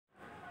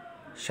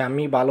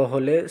স্বামী ভালো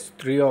হলে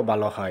স্ত্রীও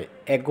ভালো হয়।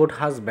 A good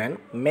husband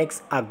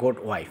makes a good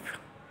wife.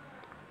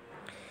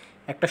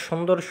 একটা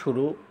সুন্দর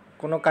শুরু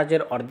কোনো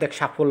কাজের অর্ধেক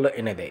সাফল্য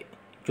এনে দেয়।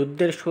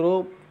 যুদ্ধের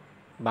শুরু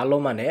ভালো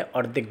মানে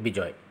অর্ধেক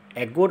বিজয়।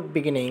 A good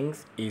beginnings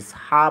is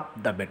half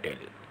the battle.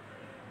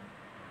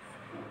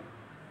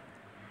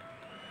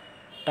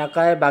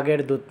 টাকায়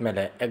বাঘের দুধ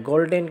মেলে। এ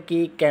গোল্ডেন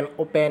কি ক্যান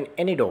ওপেন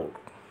এনি ডোর।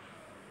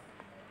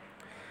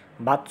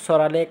 বাত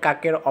সরালে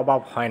কাকের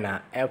অভাব হয়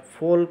না। এ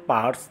ফুল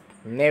পার্স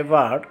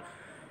নেভার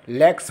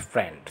ল্যাক্স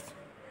ফ্রেন্ডস।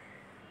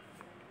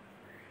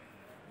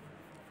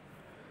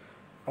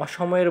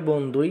 অসময়ের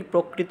বন্ধুই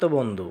প্রকৃত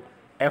বন্ধু।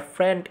 A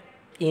friend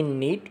in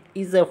need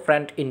is a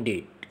friend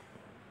indeed.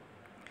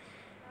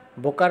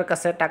 বোকার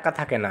কাছে টাকা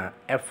থাকে না।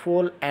 এ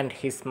full and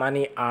his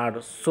money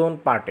R soon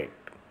parted.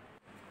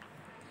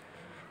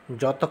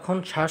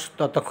 যতক্ষণ শ্বাস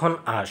ততক্ষণ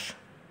আস।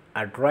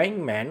 আ drawing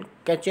man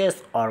catches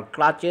or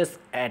clutches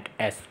at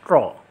a straw.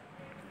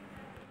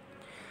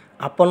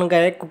 আপন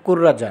গায়ে কুকুর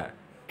রাজা।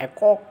 এ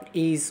cock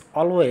is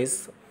always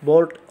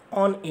bolt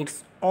on it's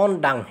on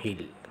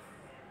ডাংহিল।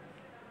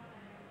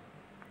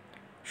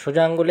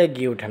 সোজা আঙ্গুলে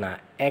ঘি ওঠে না।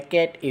 এ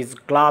cat is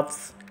gloves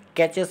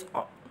catches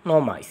no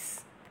মাইস।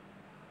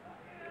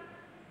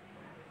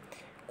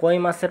 কই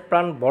মাছের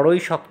প্রাণ বড়ই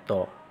শক্ত।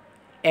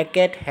 এ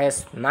ক্যাট হ্যাজ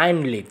 9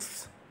 লিভস।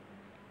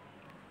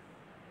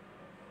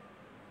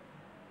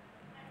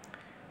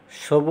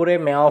 সবুরে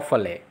মেওয়া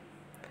ফলে।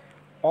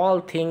 All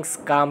things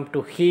come to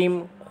him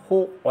who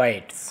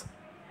weights.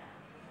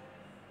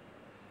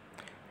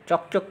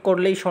 চকচক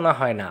করলেই শোনা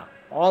হয় না।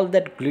 All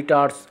that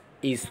glitters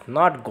is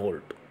not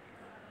gold.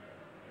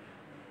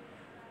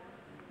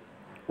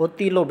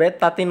 অতি লোভে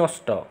তাঁতি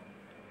নষ্ট।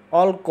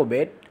 All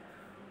কোবেট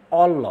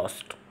all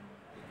lost.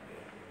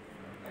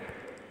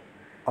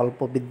 অল্প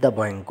বিদ্যা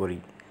ভয়ঙ্করী।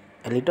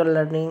 A little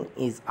learning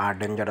is a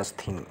dangerous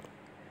thing.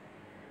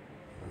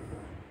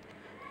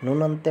 নুন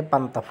আনতে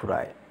পান্তা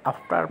ফুরায়।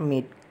 After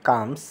meat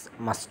comes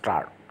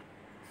mustard.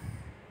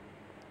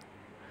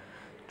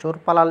 চোর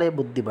পালালে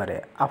বুদ্ধি বাড়ে।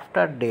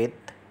 After death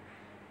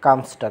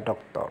comes the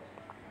doctor.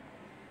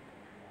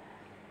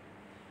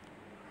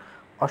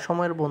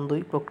 অসময়ের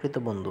বন্ধুই প্রকৃত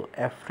বন্ধু।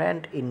 A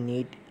friend in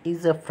need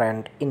is a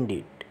friend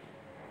indeed.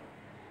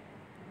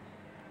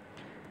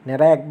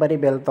 নেড়া একবারই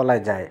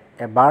বেলতলায় যায়।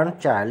 এ বার্ন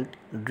চাইল্ড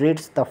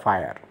ড্রিডস দ্য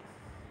ফায়ার।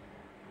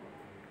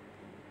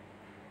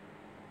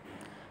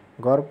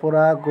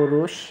 গড়পোড়া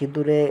গরু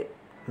সিঁদুরে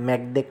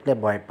মেঘ দেখলে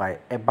ভয় পায়।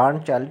 এ burn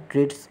child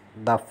ড্রিডস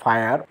the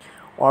fire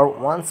or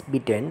once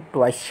beaten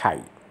twice শাই।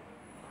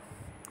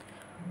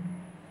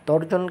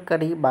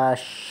 তর্জনকারী বা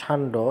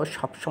ষাণ্ড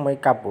সবসময়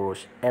কাপুরুষ।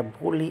 এ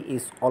বুলি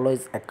ইজ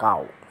অলওয়েজ এ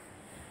কাউ।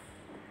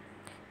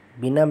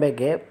 বিনা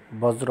বেগে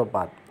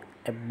বজ্রপাত।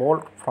 A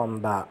bolt from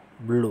the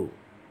blue.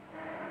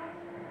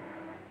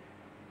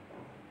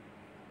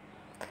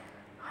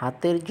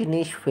 হাতের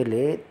জিনিস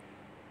ফেলে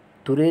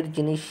দূরের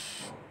জিনিস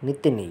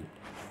নিতে নেই।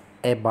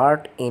 A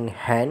bird in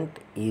hand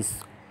is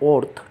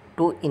worth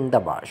two in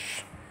the bus.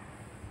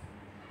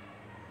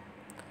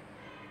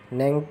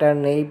 ন্যাংটার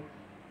নেই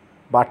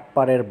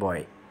বাটপারের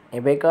ভয়। এ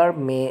বেকার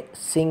মে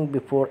Singh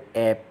before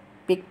a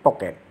pick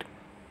pocket.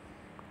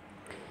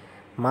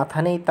 মাথা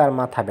নেই তার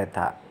মাথা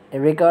ব্যথা। এ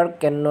বেকার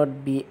can not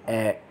B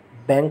A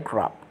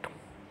bankrupt.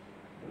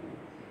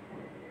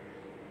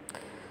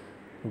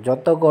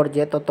 যত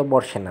গর্জে তত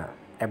বর্ষে না।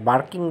 A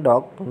barking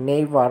dog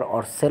নেইভার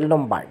or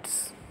seldom bites.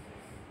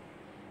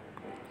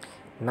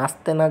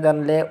 নাচতে না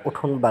জানলে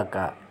উঠুন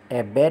বাঁকা। A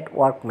bad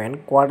workman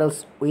quarrels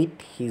with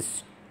his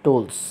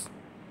tools.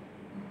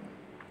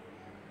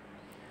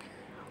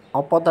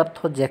 অপদার্থ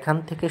যেখান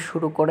থেকে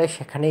শুরু করে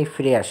সেখানেই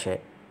ফিরে আসে।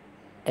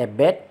 A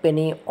bad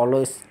Penney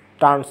always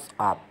turns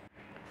up.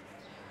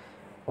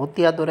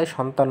 অতি আদরে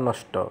সন্তান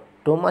নষ্ট।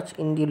 Too much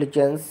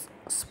intelligence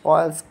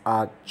spoils a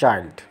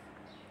child.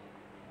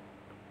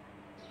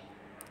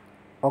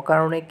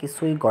 অকারণে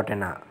কিছুই ঘটে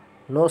না।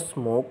 No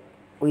smoke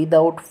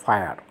without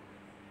fire.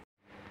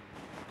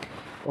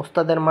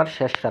 ওস্তাদের মার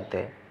শেষ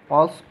রাতে।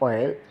 All's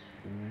well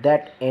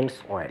that ends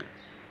well.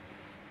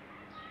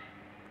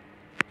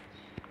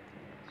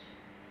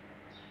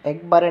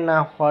 একবারে না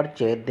হওয়ার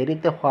চেয়ে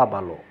দেরিতে হওয়া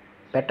ভালো।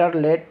 বেটার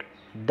লেট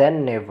দেন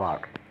নেভার।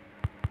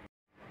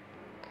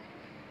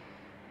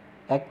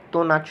 এক তো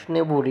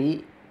নাচনে বুড়ি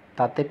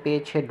তাতে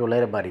পেয়েছে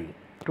ডোলের বাড়ি।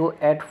 To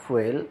add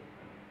fuel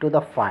to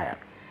the fire.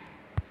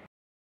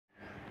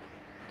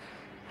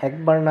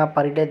 একবার না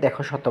পারিলে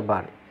দেখো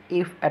শতবার।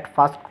 If at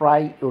first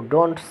try you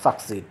don't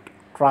succeed,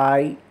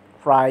 try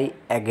try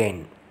again.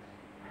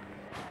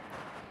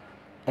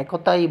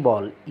 একতাই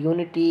ball,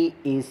 unity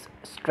is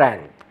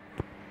strength.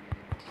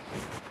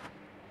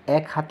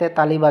 এক হাতে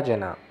তালি বাজে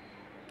না।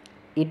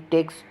 It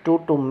takes two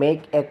to make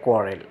a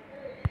quarrel.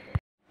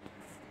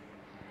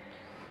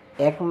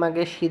 এক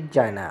মাগে শীত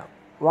যায় না।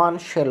 One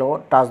শেলো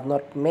does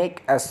not make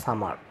a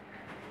summer.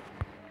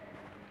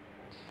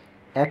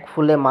 এক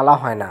ফুলে মালা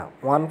হয় না।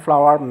 One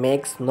flower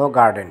makes no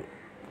garden.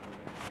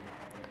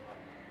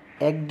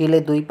 এক ডিলে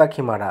দুই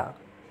পাখি মারা।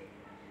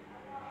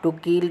 To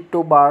kill two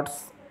birds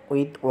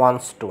with one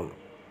stone.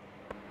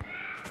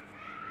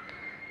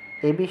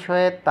 এ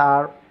বিষয়ে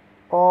তার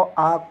অ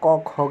আ ক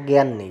খ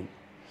জ্ঞান নেই।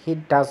 He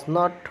does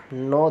not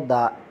know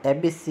the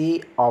ABC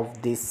of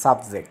this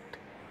subject.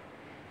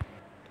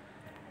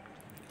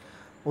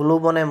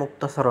 উলুবনে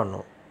মুক্ত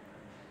ছড়ানো,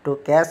 two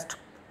cast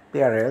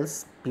পেয়ারেলস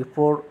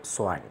before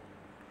swine.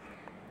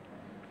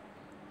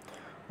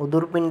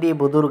 উদুরপিণ্ডি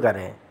Budur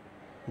গানে,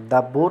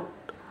 the boot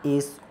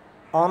is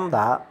on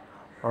the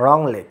wrong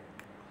leg.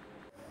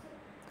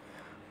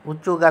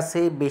 উঁচু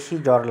গাছেই বেশি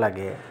জ্বর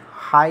লাগে,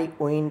 high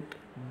wind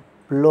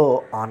blow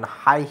on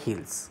high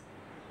hills.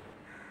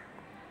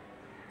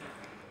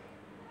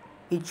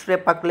 ইচড়ে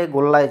পাকলে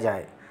গোল্লায়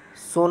যায়,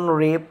 সুন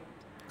রিপ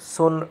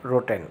সুন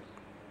রোটেন।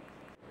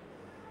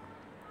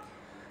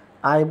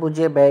 আয়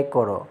বুঝে ব্যয়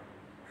করো,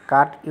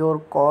 cut your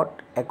caught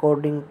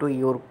according to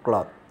your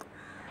cloth.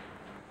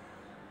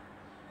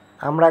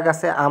 আমরা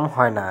গাছে আম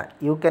হয় না,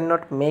 you can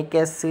not make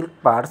a silk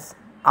purse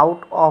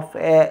out of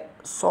A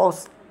sauce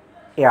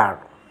air.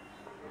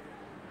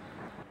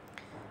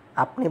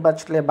 আপনি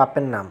বাঁচলে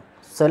বাপের নাম,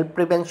 self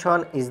prevention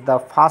is the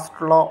first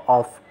law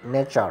of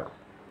nature.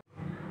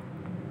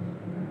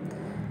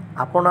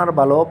 আপনার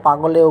ভালো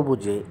পাগলেও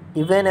বুঝে,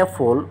 even a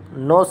full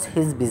nose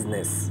his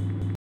business.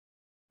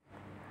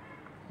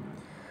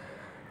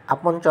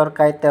 আপন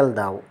চরকায় তেল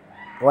দাও,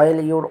 oil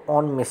your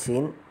on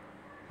machine,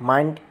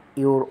 mind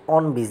your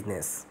on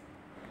business.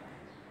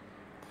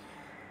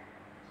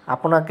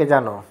 আপনাকে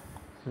জানো,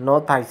 নো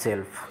থাই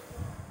সেলফ।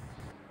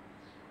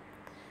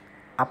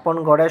 আপন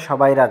ঘরে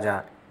সবাই রাজা,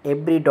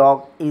 every dog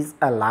is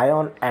a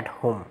lion at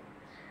home.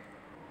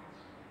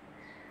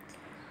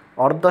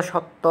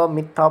 অর্ধসত্য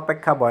মিথ্যা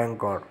অপেক্ষা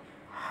ভয়ঙ্কর,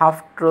 half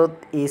truth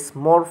is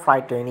more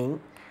frightening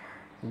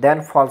than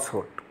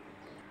falsehood.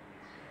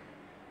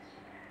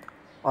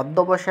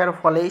 অধ্যবসায়ের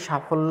ফলেই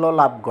সাফল্য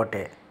লাভ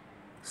ঘটে,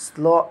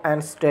 slow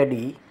and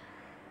steady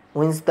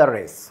wins the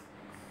race.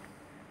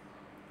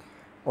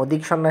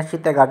 অধিক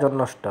সন্ন্যাসীতে গাজর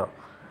নষ্ট,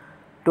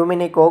 two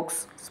many কোকস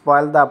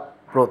spoil the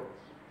broth.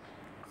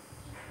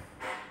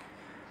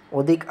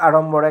 অধিক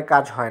আড়ম্বরে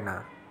কাজ হয় না,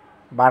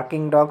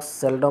 barking dogs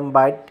seldom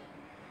byte,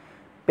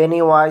 Penney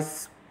wise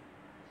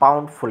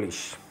pound foolish.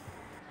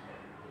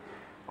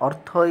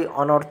 অর্থই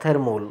অনর্থের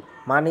মূল,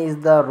 money is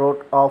the root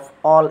of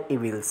all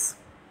evils.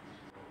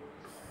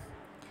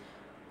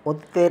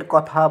 অতীতের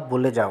কথা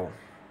ভুলে যাও,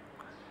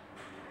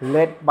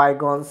 লেট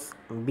বাইগনস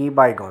বি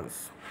বাইগনস।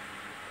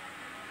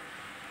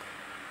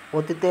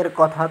 অতীতের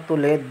কথা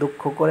তুলে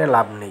দুঃখ করে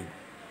লাভ নেই,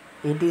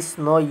 it is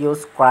no use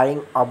crying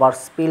over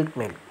spelled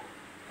milk.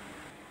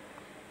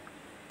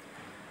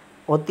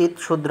 অতীত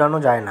শুধরানো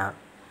যায় না,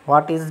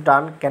 what is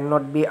done can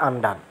not be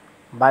undone,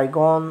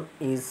 বাইগন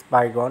is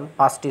বাইগন,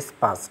 past is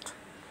past.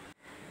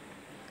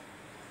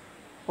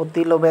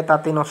 অতি লোভে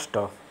তাঁতি নষ্ট,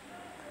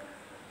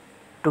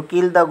 to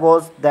kill the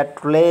goes that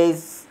lays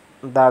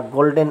the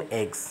golden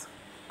eggs,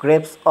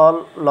 grapes all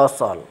loss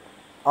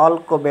all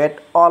কোবেট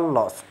all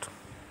lost.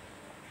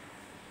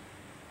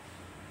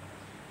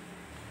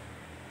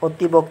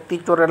 অতিভক্তি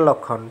চোরের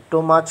লক্ষণ, too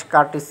much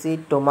কার্টিসি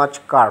too much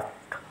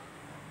craft,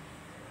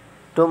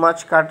 too much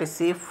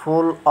কার্টিসি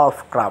full of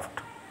craft.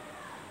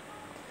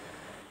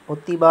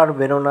 অতিবার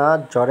বেরোনা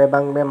জ্বরে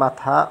ভাঙবে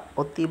মাথা,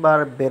 অতিবার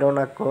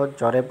বেরোনাকো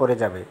জ্বরে পড়ে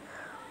যাবে,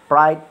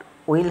 pride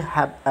will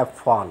have a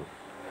fall,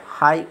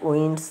 high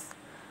winds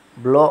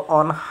blow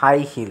on high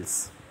hills.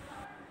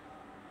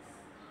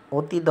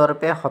 অতি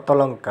দর্পে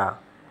হতলঙ্কা,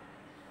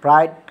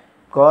 pride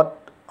goat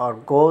or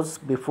goes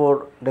before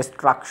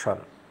distraction.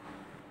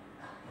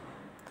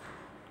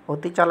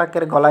 অতি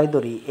চালাকের গলায়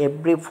দড়ি,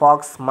 every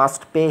Fox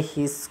must pay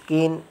his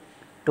skin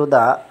to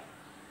the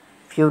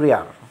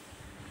ফিউরিয়ার।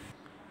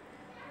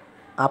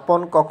 আপন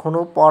কখনো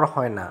পর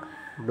হয় না,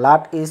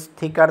 blood is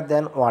থিকার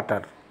then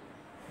water.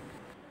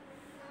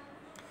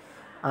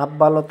 Up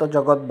ভালো তো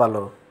জগৎ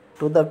ভালো,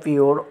 to the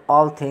pure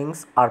all things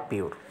are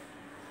pure.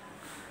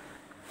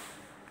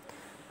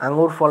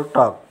 আঙুর ফল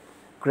টক,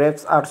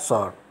 গ্রেপস আর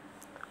সর,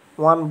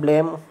 one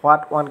blame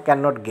what one can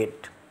not get.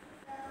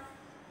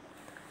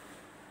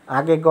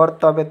 আগে গড়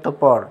তবে তো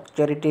পর,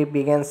 চ্যারিটি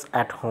বিগেন্স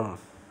অ্যাট হোম।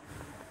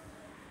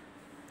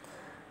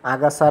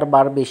 আগাছার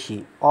বার বেশি,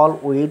 অল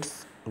উইডস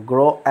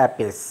গ্রো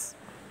অ্যাপেস।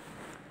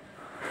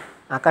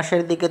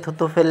 আকাশের দিকে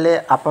থুতু ফেললে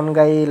আপন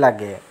গায়েই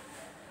লাগে,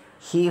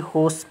 হি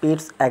হু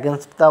speeds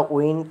against the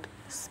wind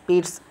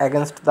speeds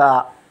against the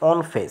on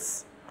face.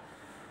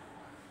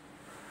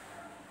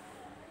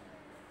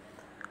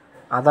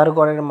 আধার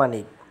ঘরের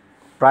মানিক,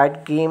 bright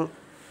Glim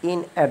in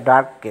a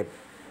dark Cape.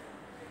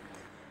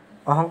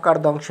 অহংকার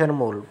ধ্বংসের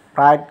মূল,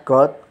 pride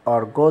goat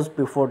or goes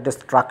before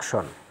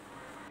distraction.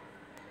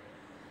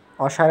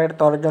 অসারের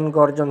তর্জন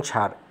গর্জন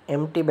ছাড়,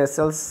 এমটি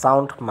ভেসেলস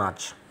সাউন্ড মাচ।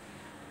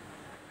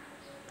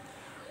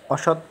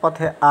 অসৎ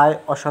পথে আয়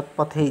অসৎ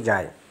পথেই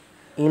যায়,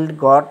 ইল্ড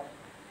গট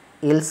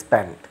ইল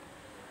স্পেন্ট।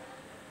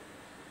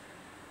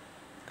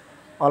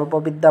 অল্প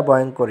বিদ্যা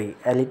ভয়ঙ্করী,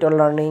 a little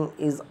learning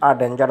is a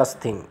dangerous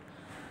thing.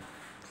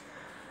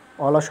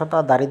 অলসতা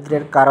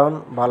দারিদ্র্যের কারণ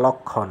বা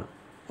লক্ষণ,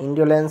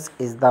 indolence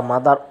is the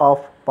mother of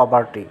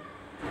poverty.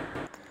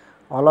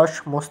 অলস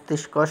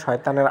মস্তিষ্ক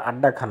শয়তানের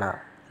আড্ডাখানা,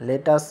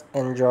 let us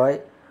enjoy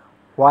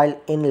while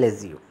in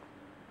lazy.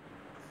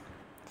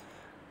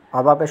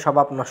 অভাবে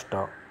স্বভাব নষ্ট,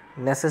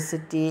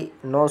 নেসেসিটি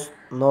নোস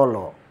নো ল।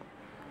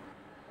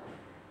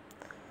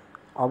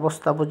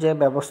 অবস্থা বুঝে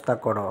ব্যবস্থা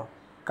করো,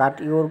 cut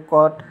your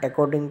caught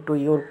according to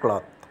your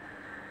cloth.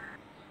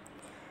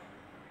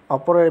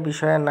 অপরের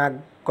বিষয়ে নাক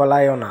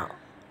গলায়ও না,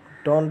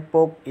 ডোন্ট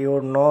পোক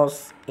your nose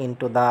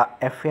into the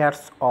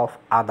affairs of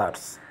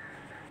others.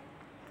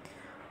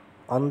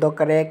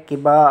 অন্ধকারে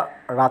কিবা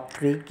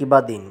রাত্রি কিবা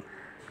দিন,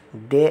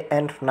 day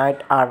and night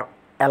R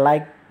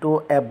alike two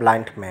a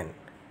blind man,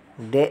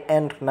 day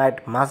and night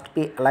must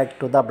be alike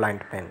to the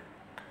blind man.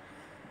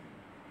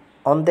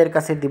 অন্ধের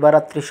কাছে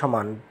দিবারাত্রি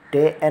সমান,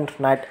 day and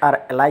night R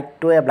alike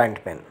two a blind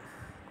man.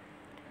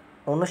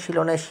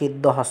 অনুশীলনে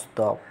সিদ্ধহস্ত,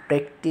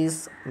 practice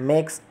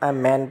makes a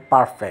man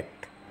perfect.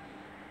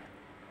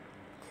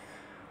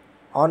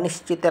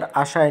 অনিশ্চিতের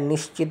আশায়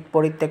নিশ্চিত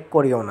পরিত্যাগ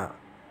করিও না,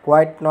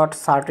 quite not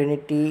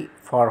certainty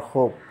for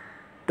hope,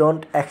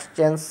 don't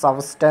exchange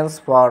substance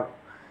for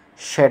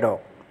shadow.